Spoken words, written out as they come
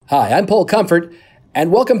Hi, I'm Paul Comfort,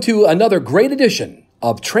 and welcome to another great edition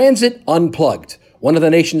of Transit Unplugged, one of the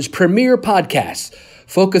nation's premier podcasts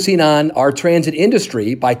focusing on our transit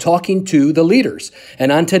industry by talking to the leaders.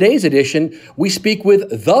 And on today's edition, we speak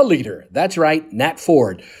with the leader. That's right, Nat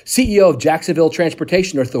Ford, CEO of Jacksonville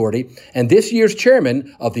Transportation Authority and this year's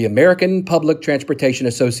chairman of the American Public Transportation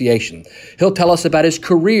Association. He'll tell us about his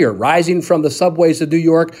career rising from the subways of New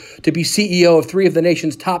York to be CEO of three of the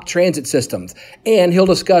nation's top transit systems. And he'll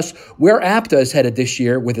discuss where APTA is headed this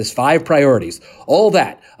year with his 5 priorities. All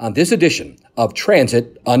that on this edition of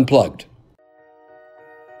Transit Unplugged.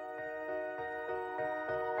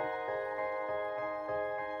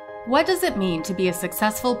 What does it mean to be a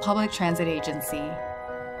successful public transit agency?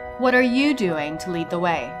 What are you doing to lead the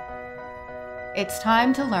way? It's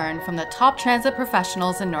time to learn from the top transit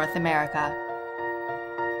professionals in North America.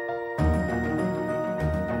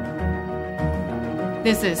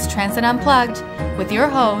 This is Transit Unplugged with your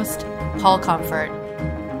host, Paul Comfort.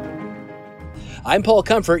 I'm Paul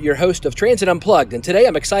Comfort, your host of Transit Unplugged, and today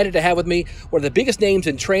I'm excited to have with me one of the biggest names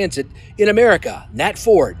in transit in America, Nat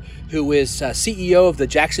Ford, who is CEO of the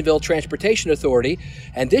Jacksonville Transportation Authority,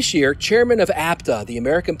 and this year, chairman of APTA, the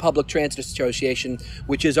American Public Transit Association,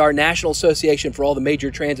 which is our national association for all the major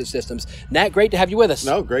transit systems. Nat, great to have you with us.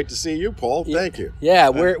 No, great to see you, Paul. Thank you. Yeah,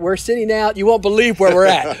 we're sitting out. You won't believe where we're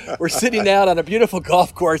at. We're sitting out on a beautiful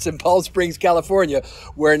golf course in Palm Springs, California,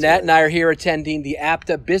 where Nat and I are here attending the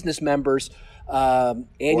APTA business members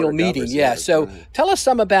annual meeting. Yeah. So tell us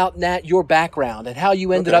some about, Nat, your background and how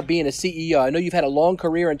you ended up being a CEO. I know you've had a long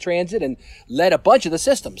career in transit and led a bunch of the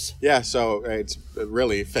systems. Yeah. So it's a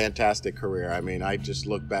really fantastic career. I mean, I just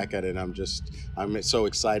look back at it and I'm so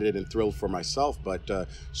excited and thrilled for myself, but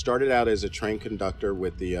started out as a train conductor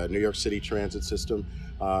with the New York City transit system.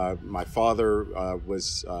 My father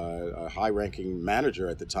was a high-ranking manager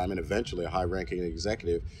at the time and eventually a high-ranking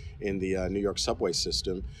executive in the New York subway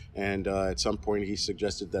system. And at some point he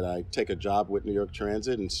suggested that I take a job with New York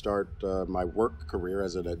Transit and start my work career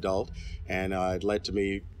as an adult. And it led to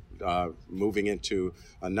me moving into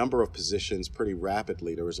a number of positions pretty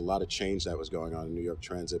rapidly. There was a lot of change that was going on in New York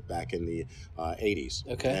Transit back in the 80s.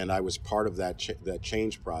 Okay. And I was part of that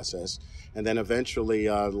change process. And then eventually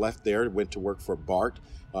left there, went to work for BART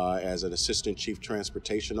as an assistant chief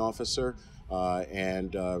transportation officer.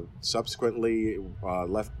 And subsequently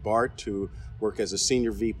left BART to work as a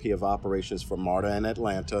senior VP of operations for MARTA in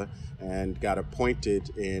Atlanta, and got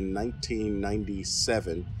appointed in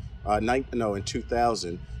 1997, in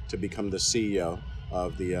 2000, to become the CEO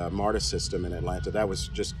of the MARTA system in Atlanta. That was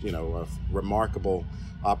just, a remarkable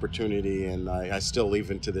opportunity, and I still,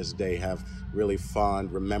 even to this day, have really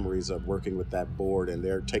fond memories of working with that board, and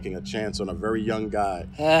they're taking a chance on a very young guy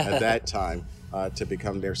at that time to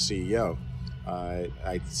become their CEO.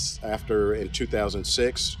 In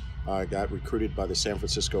 2006, I got recruited by the San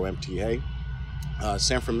Francisco MTA.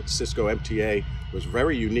 San Francisco MTA was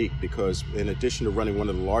very unique because in addition to running one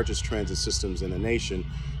of the largest transit systems in the nation,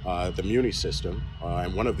 the Muni system,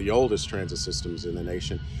 and one of the oldest transit systems in the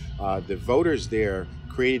nation, the voters there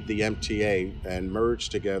created the MTA and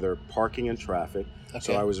merged together parking and traffic. Okay.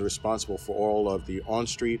 So I was responsible for all of the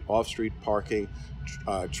on-street, off-street parking,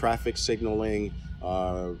 traffic signaling,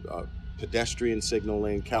 pedestrian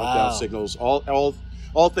signaling, countdown signals,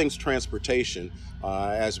 all things transportation,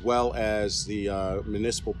 as well as the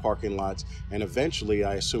municipal parking lots, and eventually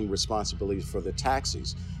I assumed responsibility for the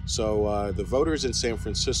taxis. So the voters in San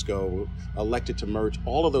Francisco elected to merge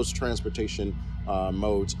all of those transportation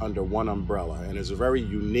modes under one umbrella, and it's a very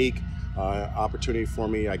unique opportunity for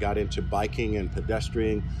me. I got into biking and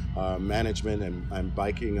pedestrian management and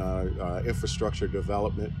biking infrastructure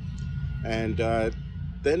development, and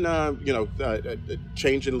then,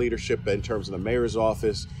 change in leadership in terms of the mayor's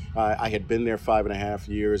office. I had been there 5.5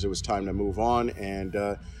 years. It was time to move on. And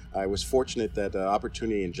I was fortunate that the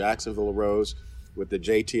opportunity in Jacksonville arose with the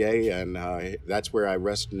JTA. And that's where I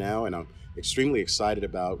rest now. And I'm extremely excited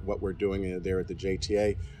about what we're doing there at the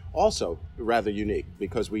JTA. Also, rather unique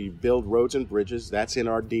because we build roads and bridges. That's in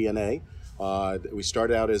our DNA. We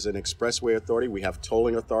started out as an expressway authority. We have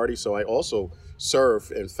tolling authority. So I also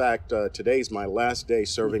serve. In fact, today's my last day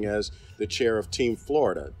serving as the chair of Team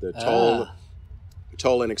Florida, the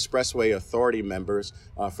toll and expressway authority members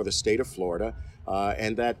for the state of Florida.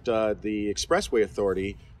 And that the expressway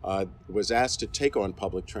authority was asked to take on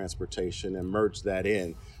public transportation and merge that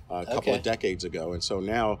in a couple of decades ago. And so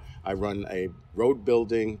now I run a road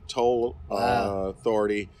building toll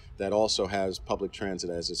authority that also has public transit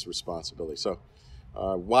as its responsibility. So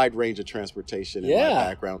wide range of transportation in my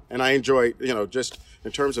background. And I enjoy, just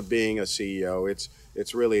in terms of being a CEO,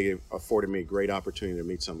 it's really afforded me a great opportunity to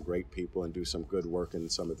meet some great people and do some good work in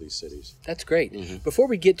some of these cities. That's great. Before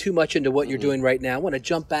we get too much into what you're doing right now, I want to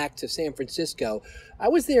jump back to San Francisco. I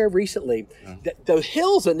was there recently. The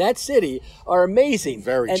hills in that city are amazing.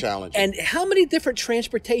 Very challenging. And how many different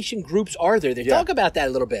transportation groups are there? Talk about that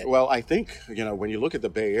a little bit. Well, I think, when you look at the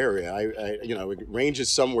Bay Area, it ranges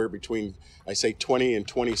somewhere between, I say, 20 and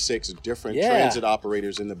 26 different transit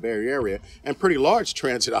operators in the Bay Area, and pretty large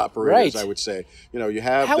transit operators, I would say. You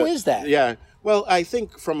have. How is that? Yeah. Well, I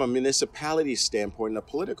think from a municipality standpoint and a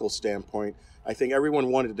political standpoint, I think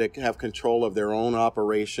everyone wanted to have control of their own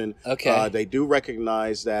operation. Okay. They do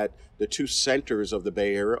recognize that the two centers of the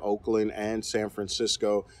Bay Area, Oakland and San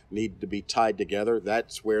Francisco, need to be tied together.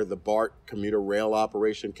 That's where the BART commuter rail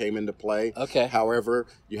operation came into play. Okay. However,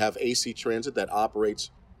 you have AC Transit that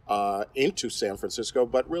operates into San Francisco,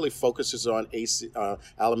 but really focuses on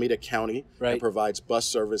Alameda County and provides bus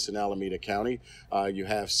service in Alameda County. You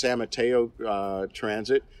have San Mateo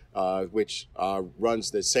Transit, which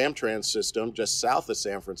runs the Samtrans system just south of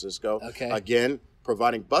San Francisco. Okay. Again,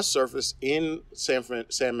 providing bus service in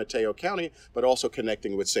San Mateo County, but also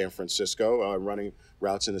connecting with San Francisco, running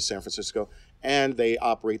routes into San Francisco. And they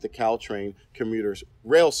operate the Caltrain commuters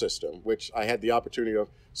rail system, which I had the opportunity of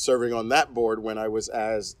serving on that board when I was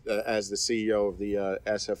as the CEO of the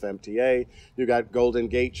SFMTA. You got Golden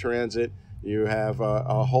Gate Transit. You have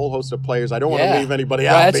a whole host of players. I don't want to leave anybody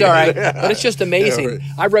out. That's all right. But it's just amazing.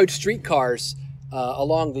 I rode streetcars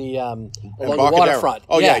along the waterfront.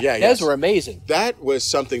 Oh yeah. Those were amazing. That was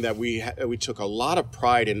something that we took a lot of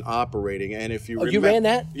pride in operating. And if you remember, you ran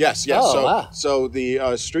that? Yes. Oh, wow. So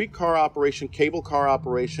the streetcar operation, cable car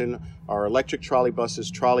operation, our electric trolley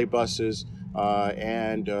buses,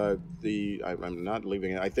 and I'm not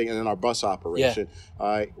leaving it. I think, and then our bus operation,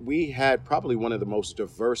 we had probably one of the most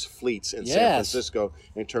diverse fleets in San Francisco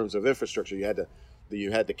in terms of infrastructure.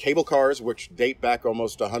 You had the cable cars, which date back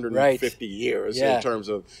almost 150 years in terms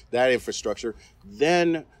of that infrastructure.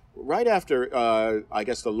 Then, right after, I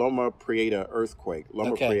guess, the Loma Prieta earthquake,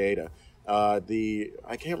 Prieta,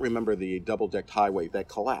 I can't remember the double-decked highway that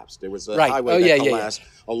collapsed. There was a highway that collapsed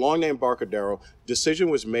along the Embarcadero. Decision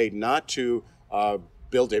was made not to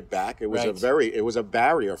build it back. It was it was a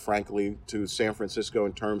barrier, frankly, to San Francisco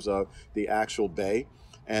in terms of the actual bay.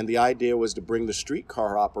 And the idea was to bring the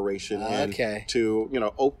streetcar operation in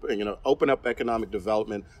to open up economic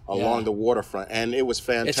development along the waterfront, and it was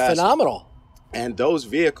fantastic. It's phenomenal. And those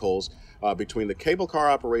vehicles, between the cable car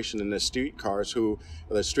operation and the streetcars,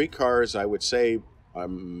 I would say,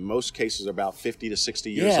 most cases are about 50 to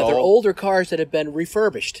 60 years old. Yeah, they're older cars that have been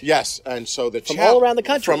refurbished. Yes, and so from all around the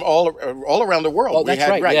country, from all around the world. Oh, that's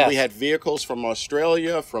right. Yes. We had vehicles from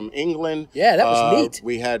Australia, from England. Yeah, that was neat.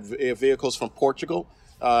 We had vehicles from Portugal.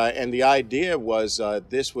 And the idea was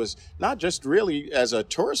this was not just really as a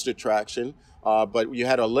tourist attraction, but you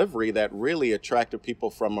had a livery that really attracted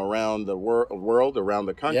people from around the world, around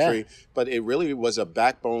the country. But it really was a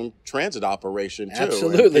backbone transit operation, too.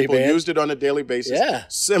 Absolutely, and people used it on a daily basis,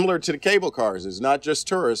 similar to the cable cars. It's not just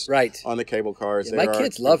tourists on the cable cars. Yeah, my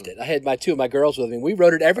kids loved it. I had two of my girls with me. We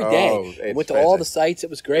rode it every day. Went to all the sites.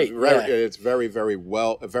 It was great. It's very, very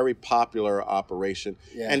a very popular operation.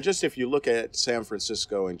 Yeah. And just if you look at San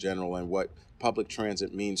Francisco in general and what public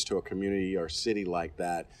transit means to a community or city like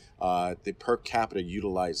that, the per capita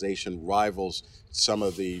utilization rivals some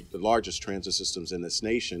of the largest transit systems in this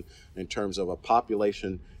nation in terms of a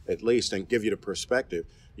population, at least, and give you the perspective.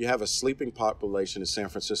 You have a sleeping population in San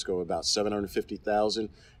Francisco of about 750,000,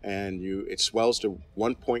 and it swells to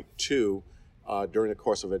 1.2 during the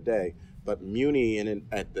course of a day. But Muni,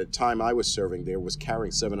 at the time I was serving there, was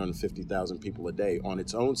carrying 750,000 people a day on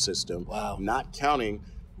its own system, not counting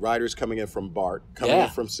riders coming in from BART, coming in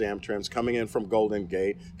from Samtrans, coming in from Golden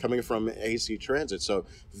Gate, coming in from AC Transit. So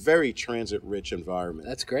very transit-rich environment.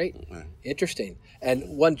 That's great. Interesting.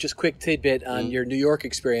 And one just quick tidbit on your New York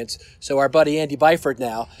experience. So our buddy Andy Byford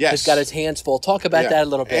now has got his hands full. Talk about that a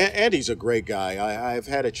little bit. Andy's a great guy. I've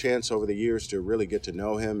had a chance over the years to really get to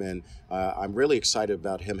know him, and I'm really excited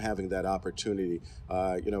about him having that opportunity.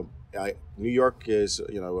 New York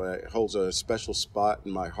holds a special spot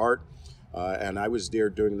in my heart. And I was there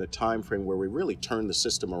during the time frame where we really turned the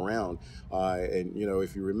system around. And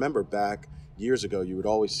if you remember back years ago, you would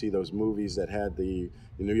always see those movies that had the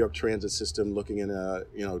New York transit system looking in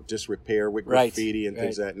disrepair with graffiti and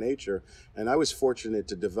things of that nature. And I was fortunate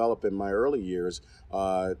to develop in my early years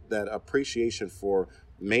that appreciation for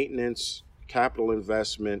maintenance, capital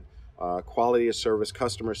investment, quality of service,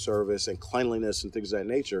 customer service, and cleanliness and things of that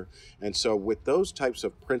nature. And so with those types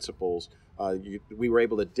of principles, we were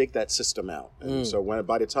able to dig that system out. And so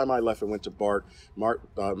by the time I left and went to BART,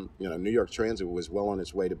 New York Transit was well on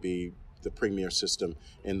its way to be the premier system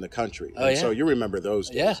in the country. So you remember those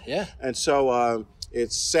days. Yeah. And so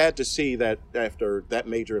it's sad to see that after that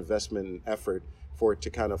major investment and effort, for it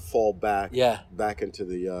to kind of fall back into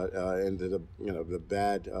the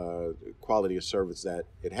bad quality of service that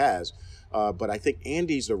it has. But I think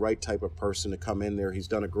Andy's the right type of person to come in there. He's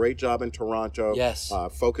done a great job in Toronto. Yes.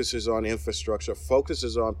 Focuses on infrastructure,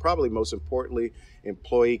 focuses on, probably most importantly,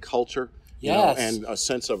 employee culture. Yes. And a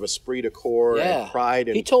sense of esprit de corps and pride.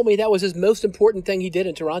 And he told me that was his most important thing he did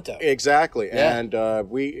in Toronto. Exactly. Yeah. And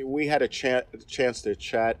we had a chance to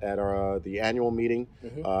chat at the annual meeting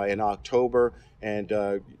in October. And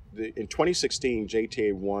in 2016,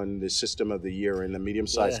 JTA won the System of the Year in the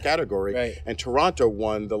medium-sized category, and Toronto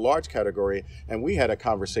won the large category. And we had a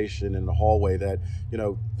conversation in the hallway that,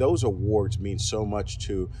 those awards mean so much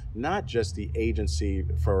to not just the agency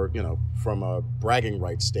for, from a bragging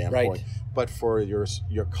rights standpoint, but for your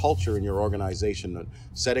culture and your organization,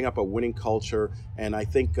 setting up a winning culture. And I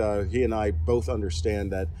think he and I both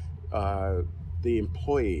understand that the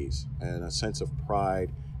employees and a sense of pride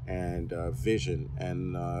and vision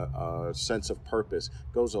and a sense of purpose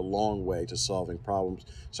goes a long way to solving problems.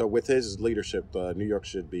 So with his leadership, New York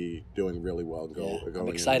should be doing really well. I'm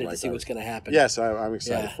excited to see what's going to happen. Yes, I'm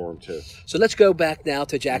excited for him too. So let's go back now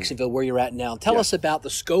to Jacksonville, where you're at now. Tell us about the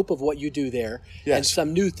scope of what you do there and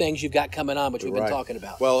some new things you've got coming on, which we've been talking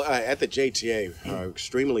about. Well, at the JTA,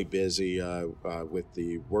 extremely busy with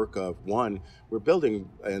the work of we're building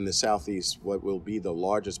in the Southeast what will be the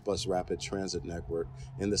largest bus rapid transit network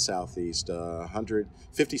in the Southeast,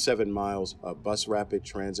 157 miles of bus rapid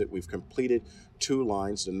transit. We've completed 2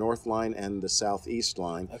 lines, the North Line and the Southeast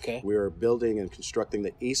Line. Okay. We are building and constructing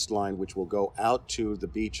the East Line, which will go out to the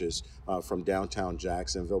beaches from downtown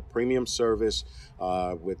Jacksonville. Premium service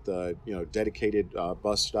with dedicated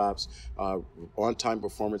bus stops. On-time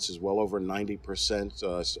performance is well over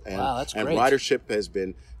 90%. Wow, that's great. And ridership has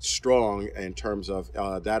been strong in terms of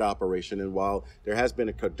that operation. And while there has been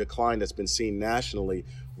a decline that's been seen nationally,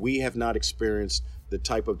 we have not experienced the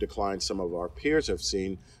type of decline some of our peers have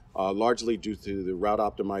seen, largely due to the route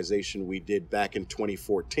optimization we did back in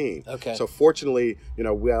 2014. Okay. So fortunately,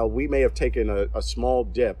 we may have taken a small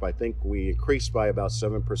dip. I think we increased by about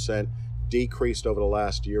 7%, decreased over the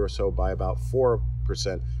last year or so by about 4%.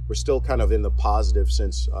 We're still kind of in the positive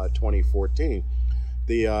since 2014.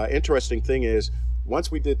 The interesting thing is,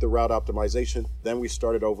 once we did the route optimization, then we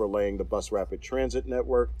started overlaying the bus rapid transit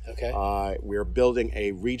network. Okay. We're building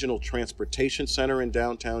a regional transportation center in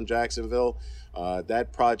downtown Jacksonville.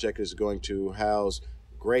 That project is going to house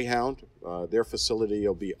Greyhound. Their facility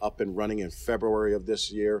will be up and running in February of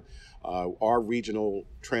this year. Our regional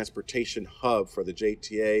transportation hub for the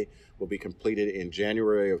JTA will be completed in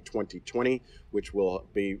January of 2020, which will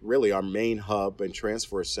be really our main hub and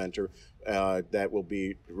transfer center that will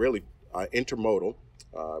be really intermodal,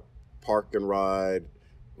 park and ride,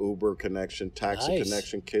 Uber connection, taxi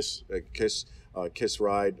connection, Kiss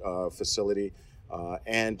Ride facility.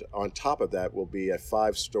 And on top of that will be a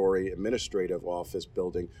 5-story administrative office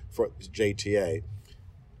building for JTA.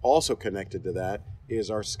 Also connected to that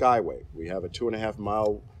is our Skyway. We have a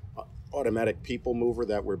 2.5-mile automatic people mover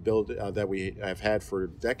that that we have had for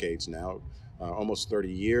decades now, almost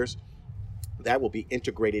 30 years. That will be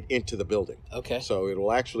integrated into the building. Okay. So it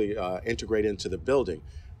will actually integrate into the building.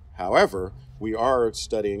 However, we are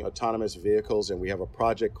studying autonomous vehicles, and we have a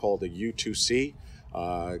project called the U2C,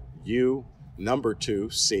 number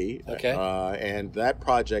 2C. Okay. And that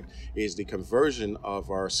project is the conversion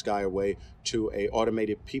of our Skyway to a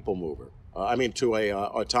automated people mover. To a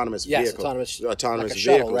autonomous vehicle. Autonomous like a vehicle,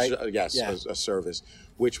 shuttle, right? Yes, a service,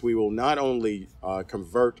 which we will not only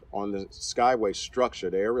convert on the Skyway structure,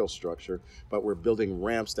 the aerial structure, but we're building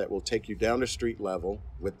ramps that will take you down to street level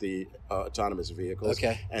with the autonomous vehicles,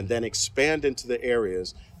 and then expand into the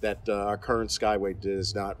areas that our current Skyway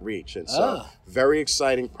does not reach. And so, very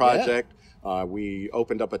exciting project. We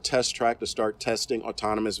opened up a test track to start testing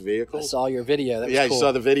autonomous vehicles. I saw your video. That was cool. You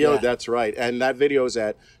saw the video? Yeah. That's right. And that video is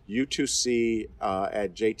at U2C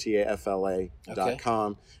at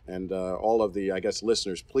jtafla.com. And all of the,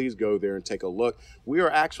 listeners, please go there and take a look. We are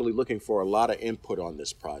actually looking for a lot of input on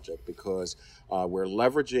this project because we're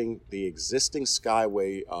leveraging the existing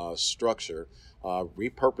Skyway structure,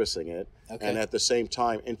 repurposing it, and at the same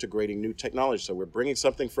time integrating new technology. So we're bringing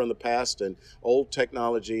something from the past and old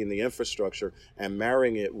technology and the infrastructure and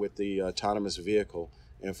marrying it with the autonomous vehicle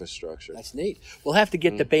infrastructure. That's neat. We'll have to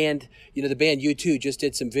get the band, the band U2 just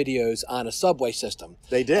did some videos on a subway system.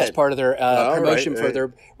 They did. As part of their promotion for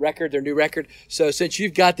their record, their new record. So since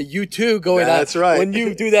you've got the U2 going on, that's right. When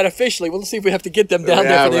you do that officially, we'll see if we have to get them down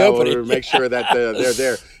there for the opening. We'll make sure that they're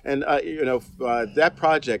there. And, that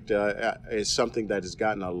project is something that has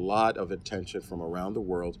gotten a lot of attention from around the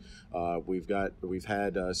world. We've had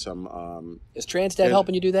some. Is TransDev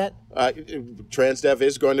helping you do that? TransDev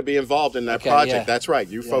is going to be involved in that project. Yeah. That's right.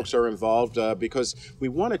 You folks are involved because we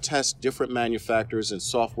want to test different manufacturers and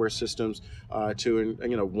software systems to,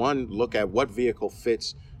 one, look at what vehicle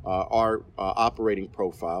fits our operating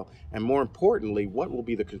profile, and more importantly, what will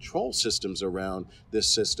be the control systems around this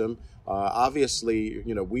system. Obviously,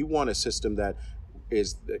 we want a system that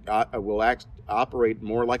will operate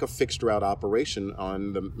more like a fixed route operation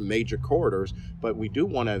on the major corridors, but we do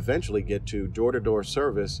want to eventually get to door-to-door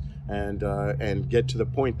service and get to the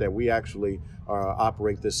point that we actually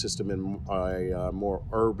operate this system in a more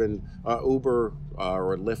urban Uber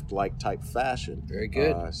or Lyft-like type fashion. Very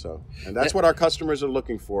good. And that's what our customers are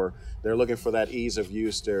looking for. They're looking for that ease of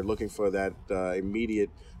use. They're looking for that immediate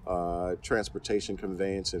transportation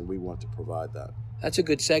conveyance, and we want to provide that. That's a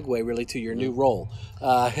good segue, really, to your new role.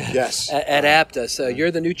 Yes. At APTA. So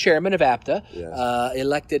you're the new chairman of APTA, yes.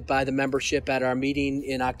 Elected by the membership at our meeting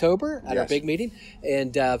in October, at our big meeting,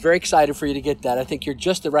 and very excited for you to get that. I think you're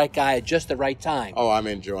just the right guy at just the right time. Oh, I'm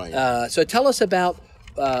enjoying it. So tell us about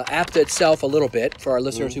APTA itself a little bit for our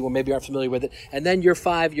listeners who maybe aren't familiar with it, and then your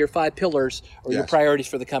five pillars or your priorities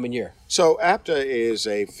for the coming year. So APTA is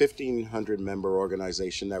a 1,500 member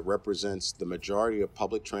organization that represents the majority of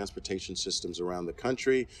public transportation systems around the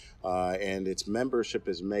country, and its membership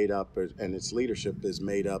is made up, and its leadership is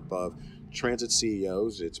made up of transit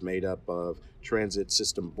CEOs. It's made up of transit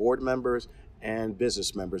system board members and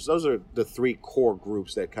business members. Those are the three core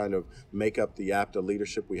groups that kind of make up the APTA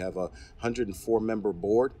leadership. We have a 104-member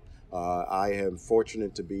board. I am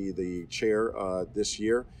fortunate to be the chair this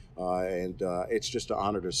year, and it's just an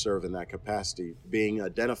honor to serve in that capacity, being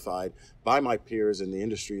identified by my peers and the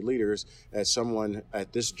industry leaders as someone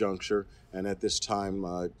at this juncture and at this time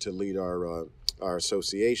to lead our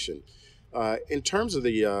association. In terms of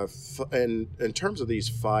these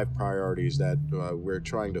 5 priorities that we're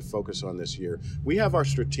trying to focus on this year, we have our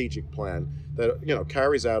strategic plan that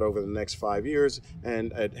carries out over the next 5 years,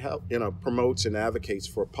 and it promotes and advocates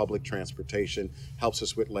for public transportation, helps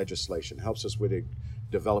us with legislation, helps us with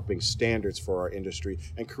developing standards for our industry,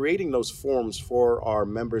 and creating those forums for our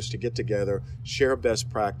members to get together, share best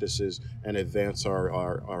practices, and advance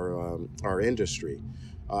our industry.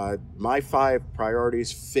 My 5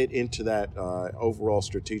 priorities fit into that overall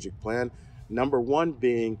strategic plan. Number 1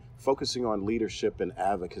 being focusing on leadership and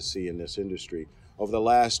advocacy in this industry. Over the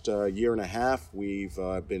last year and a half, we've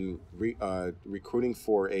been recruiting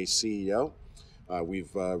for a CEO.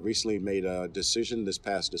 We've recently made a decision this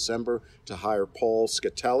past December to hire Paul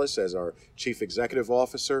Skatelis as our Chief Executive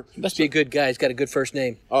Officer. He must be a good guy. He's got a good first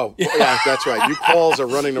name. Oh, yeah, that's right. You Pauls are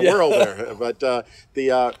running the world there. But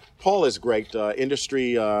Paul is great.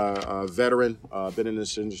 Industry veteran, been in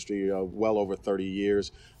this industry well over 30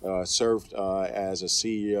 years, served as a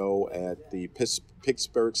CEO at the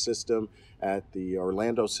Pittsburgh system, at the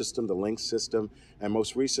Orlando system, the Lynx system, and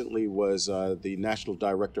most recently was the National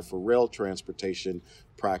Director for Rail Transportation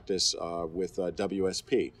practice with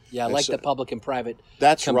WSP. Yeah, I like the public and private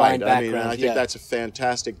that's combined right. background. I think that's a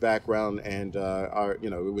fantastic background, and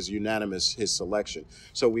it was unanimous, his selection.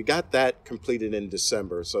 So we got that completed in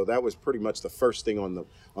December. So that was pretty much the first thing on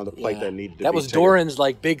the plate that needed to be That was taken. Doran's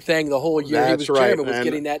big thing the whole year he was chairman, was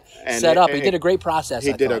getting that set up. He did a great process.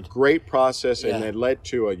 He did a great process, and it led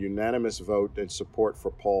to a unanimous vote and support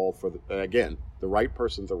for Paul for the right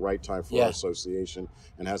person at the right time for our association,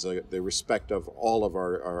 and has the respect of all of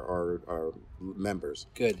our members.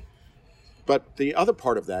 Good. But the other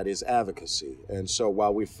part of that is advocacy. And so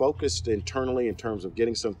while we focused internally in terms of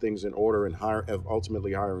getting some things in order and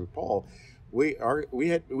ultimately hiring Paul, we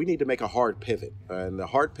need to make a hard pivot. And the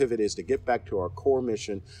hard pivot is to get back to our core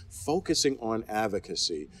mission, focusing on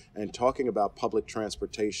advocacy and talking about public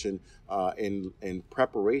transportation in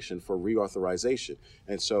preparation for reauthorization.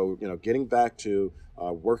 And so, getting back to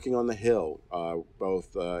working on the Hill,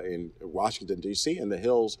 both in Washington, D.C. and the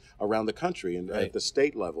hills around the country and at the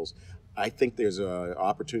state levels. I think there's an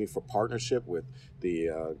opportunity for partnership with the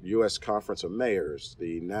U.S. Conference of Mayors,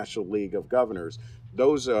 the National League of Governors,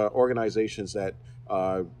 those organizations that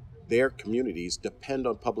their communities depend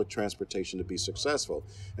on public transportation to be successful.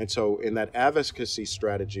 And so in that advocacy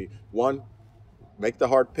strategy, 1, make the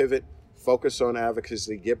hard pivot, focus on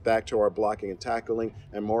advocacy, get back to our blocking and tackling,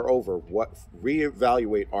 and moreover,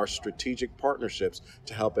 reevaluate our strategic partnerships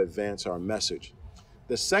to help advance our message.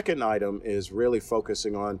 The second item is really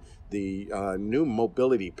focusing on the new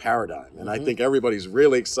mobility paradigm. And I think everybody's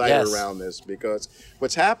really excited around this, because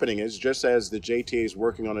what's happening is, just as the JTA is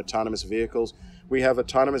working on autonomous vehicles, we have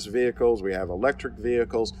autonomous vehicles, we have electric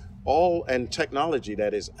vehicles, and technology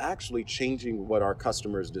that is actually changing what our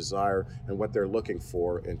customers desire and what they're looking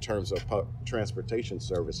for in terms of transportation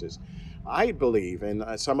services. I believe, and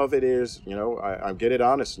some of it is, I get it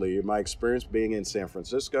honestly, my experience being in San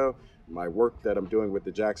Francisco, my work that I'm doing with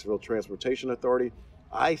the Jacksonville Transportation Authority,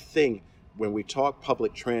 I think when we talk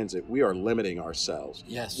public transit, we are limiting ourselves.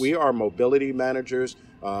 Yes. We are mobility managers.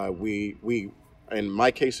 We, in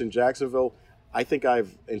my case in Jacksonville, I think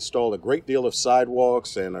I've installed a great deal of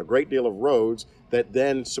sidewalks and a great deal of roads that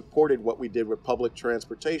then supported what we did with public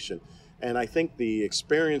transportation. And I think the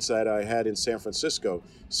experience that I had in San Francisco,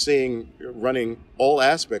 running all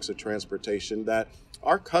aspects of transportation, that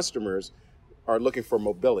our customers are looking for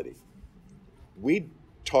mobility. We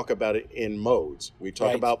talk about it in modes. We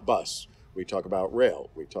talk about bus, we talk about rail,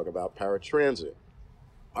 we talk about paratransit.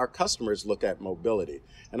 Our customers look at mobility,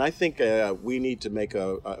 and I think we need to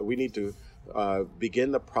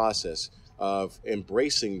begin the process of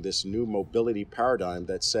embracing this new mobility paradigm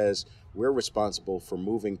that says we're responsible for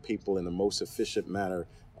moving people in the most efficient manner,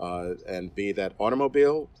 and be that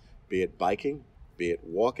automobile, be it biking, be it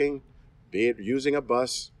walking, be it using a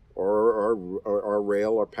bus or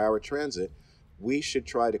rail or paratransit. We should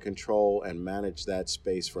try to control and manage that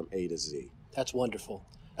space from A to Z. That's wonderful.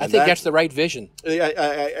 I think that's the right vision.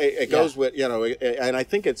 It goes with, and I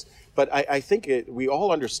think we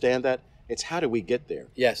all understand that. It's how do we get there?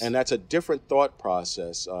 Yes. And that's a different thought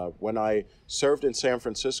process. When I served in San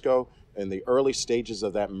Francisco in the early stages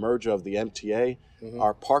of that merger of the MTA,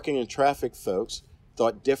 our parking and traffic folks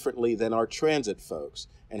thought differently than our transit folks.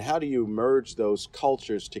 And how do you merge those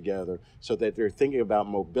cultures together so that they're thinking about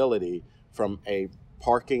mobility from a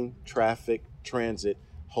parking, traffic, transit,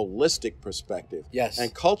 holistic perspective? Yes.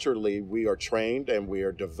 And culturally, we are trained and we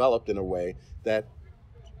are developed in a way that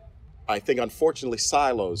I think unfortunately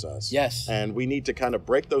silos us. Yes. And we need to kind of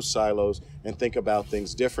break those silos and think about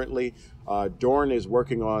things differently. Dorn is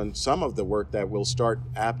working on some of the work that will start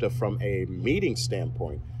APTA from a meeting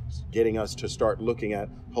standpoint, getting us to start looking at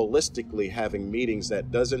holistically having meetings that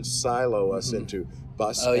doesn't silo us into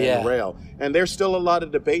bus and rail. And there's still a lot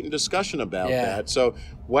of debate and discussion about that. So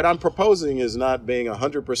what I'm proposing is not being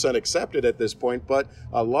 100% accepted at this point, but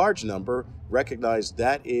a large number recognize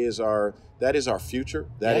that is our future.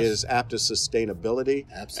 That is APTA sustainability.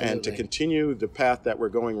 Absolutely. And to continue the path that we're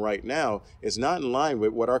going right now is not in line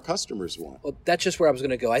with what our customers want. Well, that's just where I was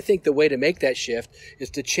going to go. I think the way to make that shift is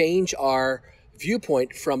to change our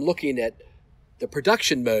viewpoint from looking at the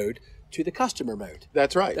production mode to the customer mode.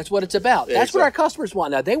 That's right. That's what it's about. That's what our customers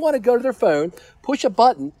want now. They want to go to their phone, push a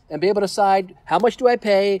button, and be able to decide how much do I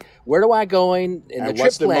pay, where do I going, and the trip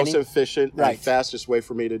what's the planning. most efficient and fastest way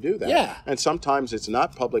for me to do that. Yeah. And sometimes it's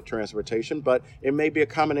not public transportation, but it may be a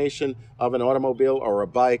combination of an automobile or a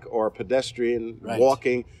bike or a pedestrian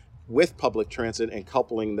walking with public transit and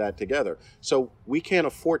coupling that together. So we can't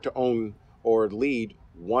afford to own or lead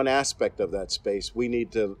one aspect of that space. We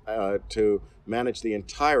need to manage the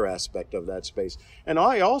entire aspect of that space. And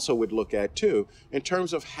I also would look at, too, in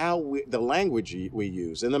terms of how the language we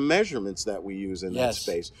use and the measurements that we use in that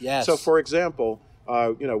space. Yes. So, for example,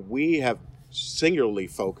 we have singularly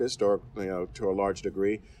focused, or to a large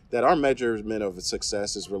degree, that our measurement of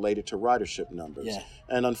success is related to ridership numbers. Yeah.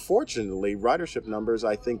 And unfortunately, ridership numbers,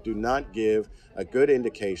 I think, do not give a good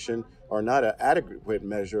indication or not an adequate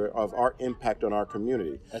measure of our impact on our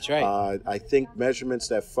community. That's right. I think measurements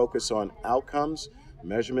that focus on outcomes,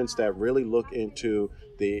 measurements that really look into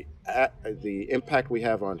the impact we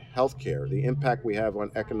have on healthcare, the impact we have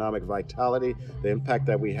on economic vitality, the impact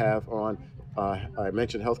that we have on, I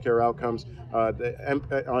mentioned healthcare outcomes,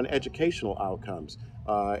 on educational outcomes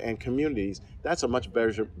and communities, that's a much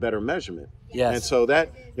better measurement. Yes. And so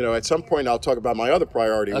that, at some point I'll talk about my other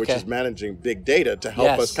priority, which is managing big data to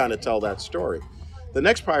help us kind of tell that story. The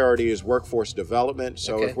next priority is workforce development.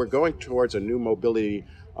 So if we're going towards a new mobility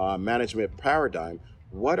management paradigm,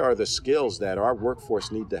 what are the skills that our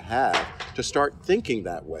workforce need to have to start thinking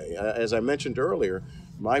that way? As I mentioned earlier,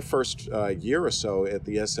 my first year or so at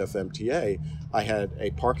the SFMTA, I had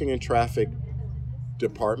a parking and traffic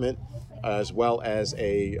department, as well as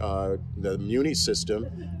the Muni system,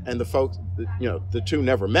 and the the two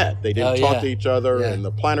never met. They didn't talk to each other, and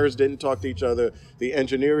the planners didn't talk to each other. The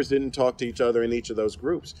engineers didn't talk to each other in each of those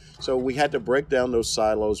groups. So we had to break down those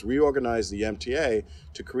silos, reorganize the MTA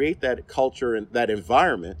to create that culture and that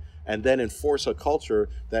environment, and then enforce a culture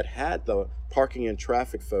that had the parking and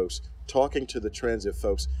traffic folks talking to the transit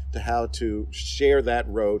folks to how to share that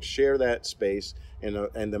road, share that space in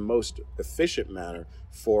the most efficient manner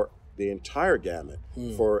for the entire gamut,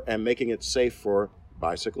 and making it safe for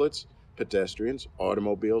bicyclists, pedestrians,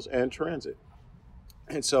 automobiles, and transit.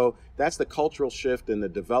 And so that's the cultural shift and the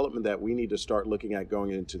development that we need to start looking at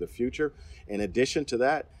going into the future. In addition to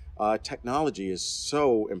that, technology is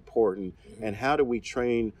so important. And how do we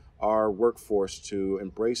train our workforce to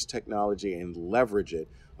embrace technology and leverage it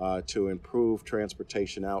to improve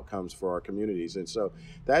transportation outcomes for our communities? And so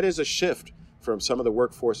that is a shift from some of the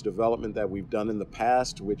workforce development that we've done in the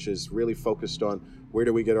past, which is really focused on where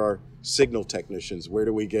do we get our signal technicians, where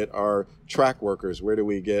do we get our track workers, where do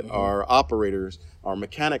we get our operators, our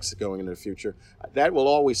mechanics going into the future. That will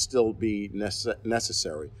always still be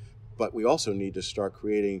necessary, but we also need to start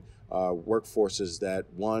creating workforces that,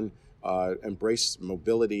 one, embrace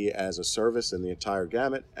mobility as a service in the entire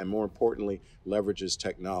gamut, and more importantly, leverages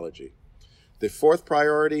technology. The fourth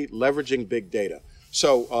priority, leveraging big data.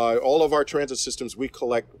 So all of our transit systems, we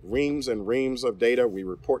collect reams and reams of data. We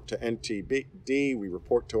report to NTD, we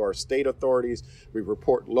report to our state authorities, we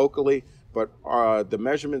report locally, but the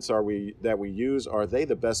measurements that we use, are they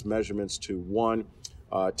the best measurements to, one,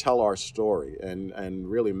 tell our story and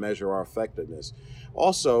really measure our effectiveness?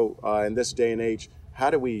 Also, in this day and age, how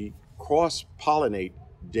do we cross-pollinate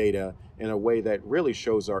data in a way that really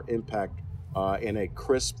shows our impact in a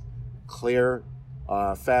crisp, clear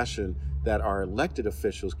fashion, that our elected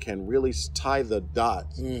officials can really tie the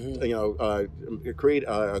dots, create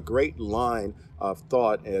a great line of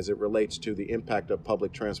thought as it relates to the impact of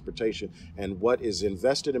public transportation and what is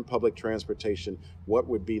invested in public transportation, what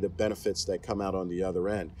would be the benefits that come out on the other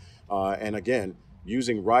end. And again,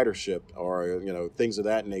 using ridership or things of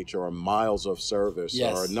that nature, or miles of service,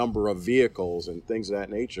 or a number of vehicles and things of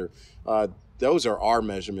that nature. Those are our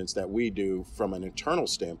measurements that we do from an internal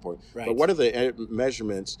standpoint. Right. But what are the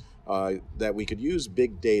measurements that we could use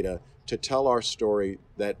big data to tell our story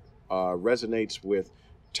that resonates with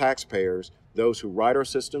taxpayers, those who ride our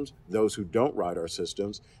systems, those who don't ride our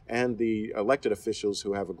systems, and the elected officials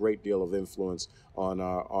who have a great deal of influence on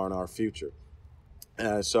our future?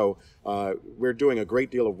 So we're doing a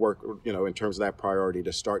great deal of work, in terms of that priority,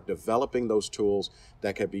 to start developing those tools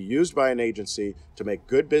that can be used by an agency to make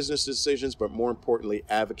good business decisions, but more importantly,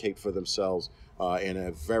 advocate for themselves in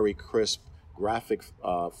a very crisp, graphic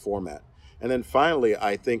format. And then finally,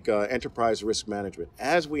 I think enterprise risk management.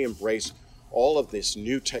 As we embrace all of this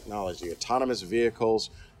new technology, autonomous vehicles,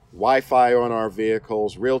 Wi-Fi on our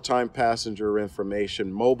vehicles, real-time passenger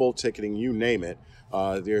information, mobile ticketing, you name it,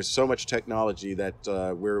 there's so much technology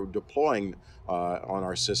that we're deploying on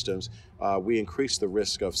our systems. We increase the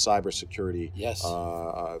risk of cybersecurity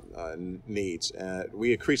needs.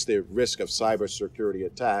 We increase the risk of cybersecurity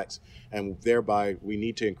attacks, and thereby we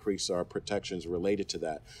need to increase our protections related to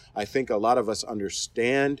that. I think a lot of us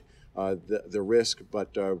understand the risk,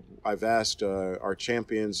 but I've asked our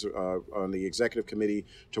champions on the executive committee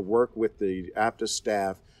to work with the APTA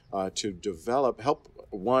staff to help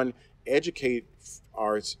educate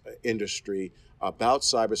our industry about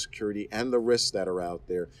cybersecurity and the risks that are out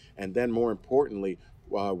there, and then more importantly,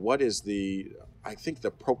 what is the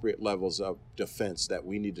appropriate levels of defense that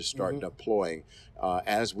we need to start deploying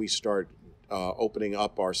as we start opening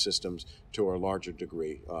up our systems to a larger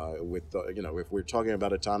degree. If we're talking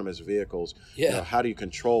about autonomous vehicles, how do you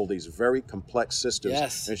control these very complex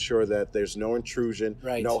systems, ensure that there's no intrusion,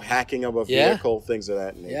 no hacking of a vehicle, things of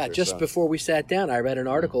that nature. Yeah, just before we sat down, I read an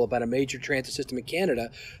article about a major transit system in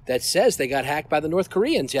Canada that says they got hacked by the North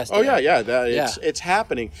Koreans yesterday. Oh, it's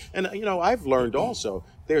happening. And, I've learned also,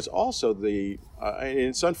 there's also and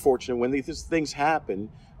it's unfortunate when these things happen,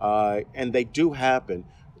 and they do happen,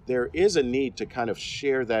 there is a need to kind of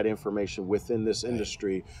share that information within this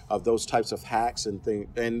industry of those types of hacks and things.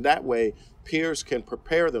 And that way, peers can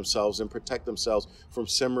prepare themselves and protect themselves from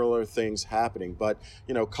similar things happening. But,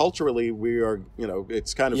 culturally, we are,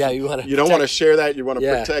 it's kind of, you don't want to share that. You want to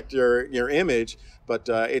protect your image. But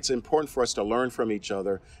it's important for us to learn from each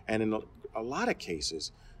other. And in a lot of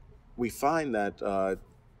cases, we find that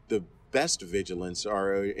the best vigilance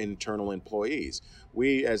are internal employees.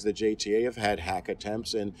 We, as the JTA, have had hack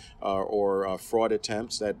attempts and or fraud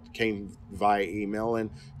attempts that came via email, and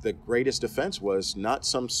the greatest defense was not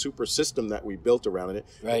some super system that we built around it,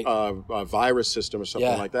 right? A virus system or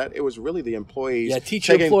something like that. It was really the employees. Yeah, teach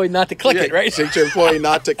your employee not to click it, right? Teach your employee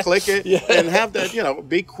not to click it, and have that,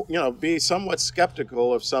 be somewhat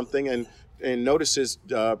skeptical of something and notices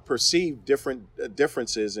perceived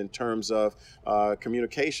differences in terms of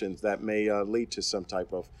communications that may lead to some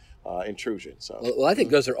type of intrusion. So, well, I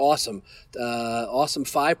think those are awesome. Awesome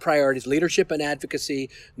 5 priorities: leadership and advocacy,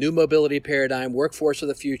 new mobility paradigm, workforce of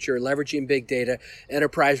the future, leveraging big data,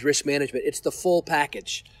 enterprise risk management. It's the full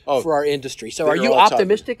package for our industry. So are you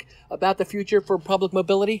optimistic about the future for public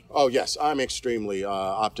mobility? Oh, yes. I'm extremely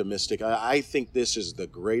optimistic. I think this is the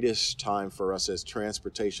greatest time for us as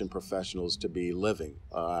transportation professionals to be living.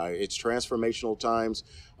 It's transformational times.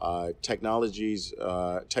 Technology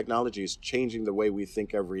is changing the way we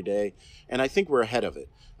think every day, and I think we're ahead of it.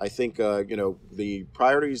 I think the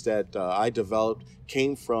priorities that I developed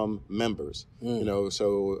came from members.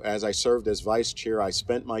 So as I served as vice chair, I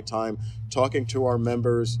spent my time talking to our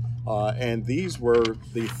members, and these were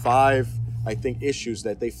the 5, I think, issues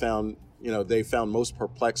that they found most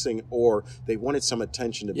perplexing, or they wanted some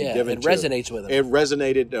attention to be given to. It resonates with them. It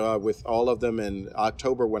resonated with all of them. In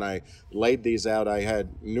October, when I laid these out, I had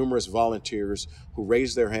numerous volunteers who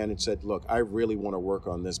raised their hand and said, look, I really want to work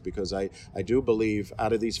on this because I do believe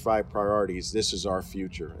out of these 5 priorities, this is our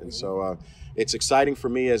future. And so it's exciting for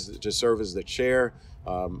me to serve as the chair.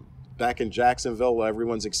 Back in Jacksonville,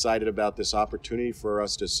 everyone's excited about this opportunity for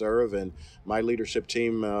us to serve, and my leadership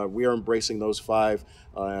team, we are embracing those 5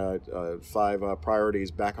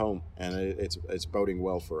 priorities back home, and it's boding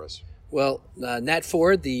well for us. Well, Nat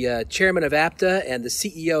Ford, the chairman of APTA and the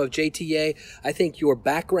CEO of JTA, I think your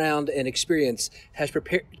background and experience has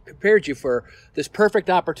prepared you for this perfect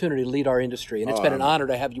opportunity to lead our industry. And it's been an honor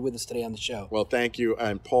to have you with us today on the show. Well, thank you.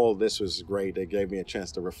 And Paul, this was great. It gave me a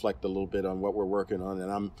chance to reflect a little bit on what we're working on,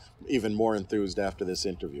 and I'm even more enthused after this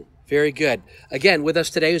interview. Very good. Again, with us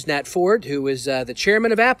today is Nat Ford, who is the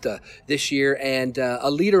chairman of APTA this year and a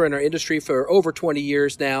leader in our industry for over 20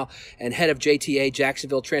 years now, and head of JTA,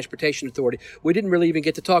 Jacksonville Transportation Authority. We didn't really even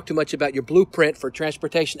get to talk too much about your blueprint for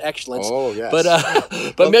transportation excellence. Oh,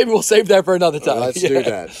 yes. But maybe we'll save that for another time. Let's do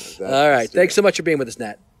that. All right. Thanks so much for being with us,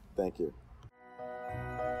 Nat. Thank you.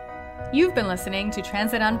 You've been listening to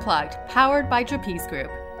Transit Unplugged, powered by Trapeze Group.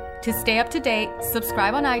 To stay up to date,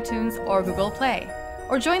 subscribe on iTunes or Google Play,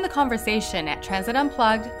 or join the conversation at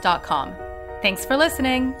transitunplugged.com. Thanks for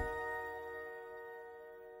listening.